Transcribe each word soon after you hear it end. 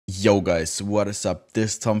Yo guys, what is up?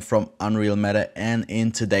 This is Tom from Unreal Matter, and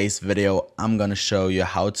in today's video I'm gonna show you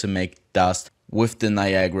how to make dust with the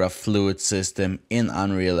Niagara Fluids system in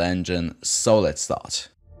Unreal Engine. So let's start.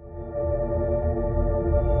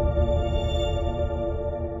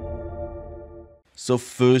 So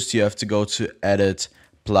first you have to go to Edit,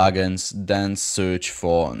 Plugins, then search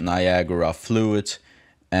for Niagara Fluid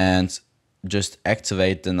and just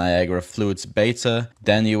activate the Niagara Fluids beta.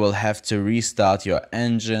 Then you will have to restart your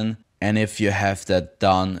engine, and if you have that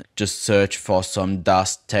done, just search for some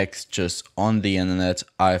dust textures on the internet.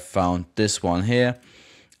 I found this one here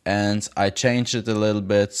and I changed it a little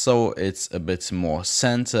bit so it's a bit more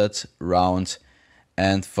centered, round.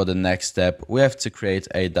 And for the next step we have to create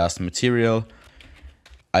a dust material.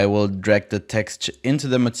 I will drag the texture into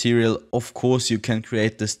the material. Of course you can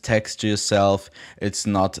create this texture yourself, it's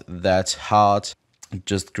not that hard.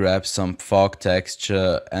 Just grab some fog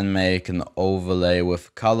texture and make an overlay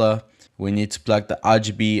with color. We need to plug the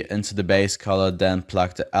RGB into the base color, then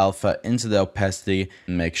plug the alpha into the opacity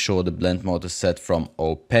and make sure the blend mode is set from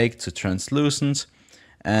opaque to translucent.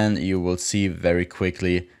 And you will see very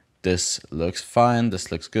quickly this looks fine, this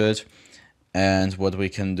looks good. And what we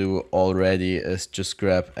can do already is just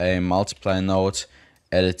grab a multiply node,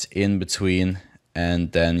 add it in between,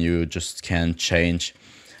 and then you just can change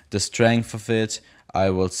the strength of it. I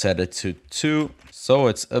will set it to 2, so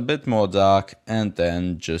it's a bit more dark, and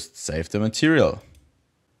then just save the material.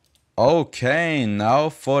 Okay, now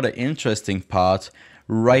for the interesting part.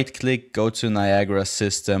 Right click, go to Niagara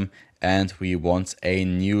System, and we want a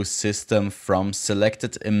new system from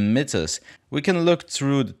selected emitters. We can look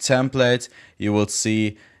through the template. You will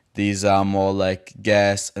see these are more like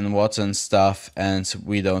gas and water and stuff, and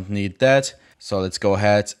we don't need that. So let's go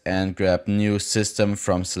ahead and grab new system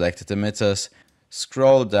from selected emitters.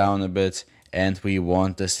 Scroll down a bit and we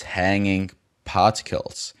want this hanging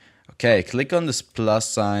particles. Okay, click on this plus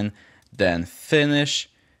sign, then finish,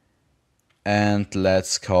 and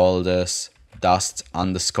let's call this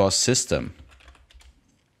dust_system.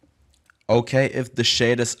 Okay, if the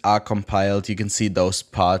shaders are compiled, you can see those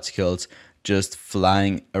particles just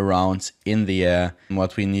flying around in the air. And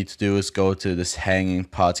what we need to do is go to this hanging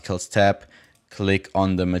particles tab, click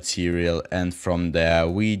on the material, and from there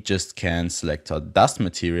we just can select our dust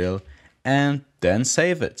material and then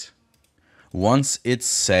save it. Once it's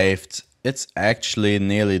saved, it's actually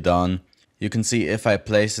nearly done. You can see if I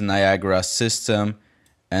place the Niagara system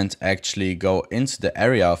and actually go into the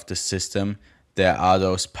area of the system, there are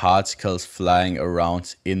those particles flying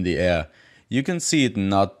around in the air. You can see it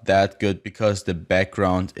not that good because the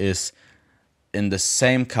background is in the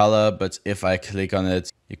same color, but if I click on it,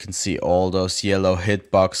 you can see all those yellow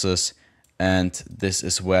hitboxes, and this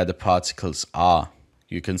is where the particles are.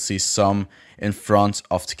 You can see some in front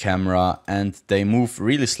of the camera and they move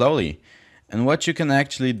really slowly. And what you can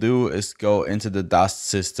actually do is go into the dust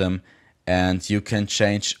system and you can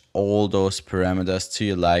change all those parameters to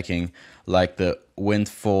your liking, like the wind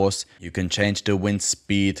force. You can change the wind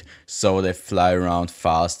speed so they fly around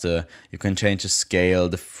faster. You can change the scale,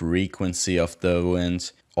 the frequency of the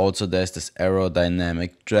wind. Also there's this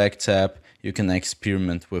aerodynamic drag tab. You can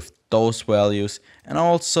experiment with those values, and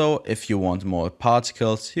also if you want more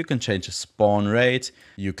particles you can change the spawn rate.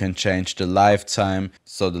 You can change the lifetime,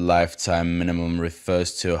 so the lifetime minimum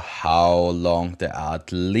refers to how long they are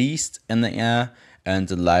at least in the air, and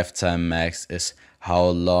the lifetime max is how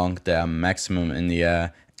long they are maximum in the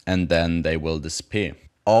air, and then they will disappear.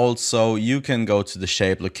 Also you can go to the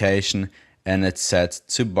shape location and it's set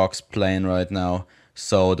to box plane right now,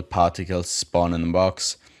 so the particles spawn in a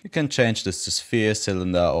box. You can change this to sphere,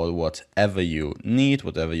 cylinder, or whatever you need,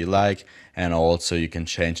 whatever you like, and also you can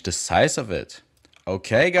change the size of it.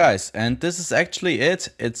 Okay guys, and this is actually it.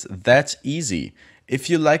 It's that easy. If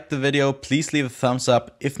you liked the video, please leave a thumbs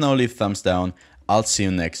up. If not, leave a thumbs down. I'll see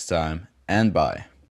you next time, and bye.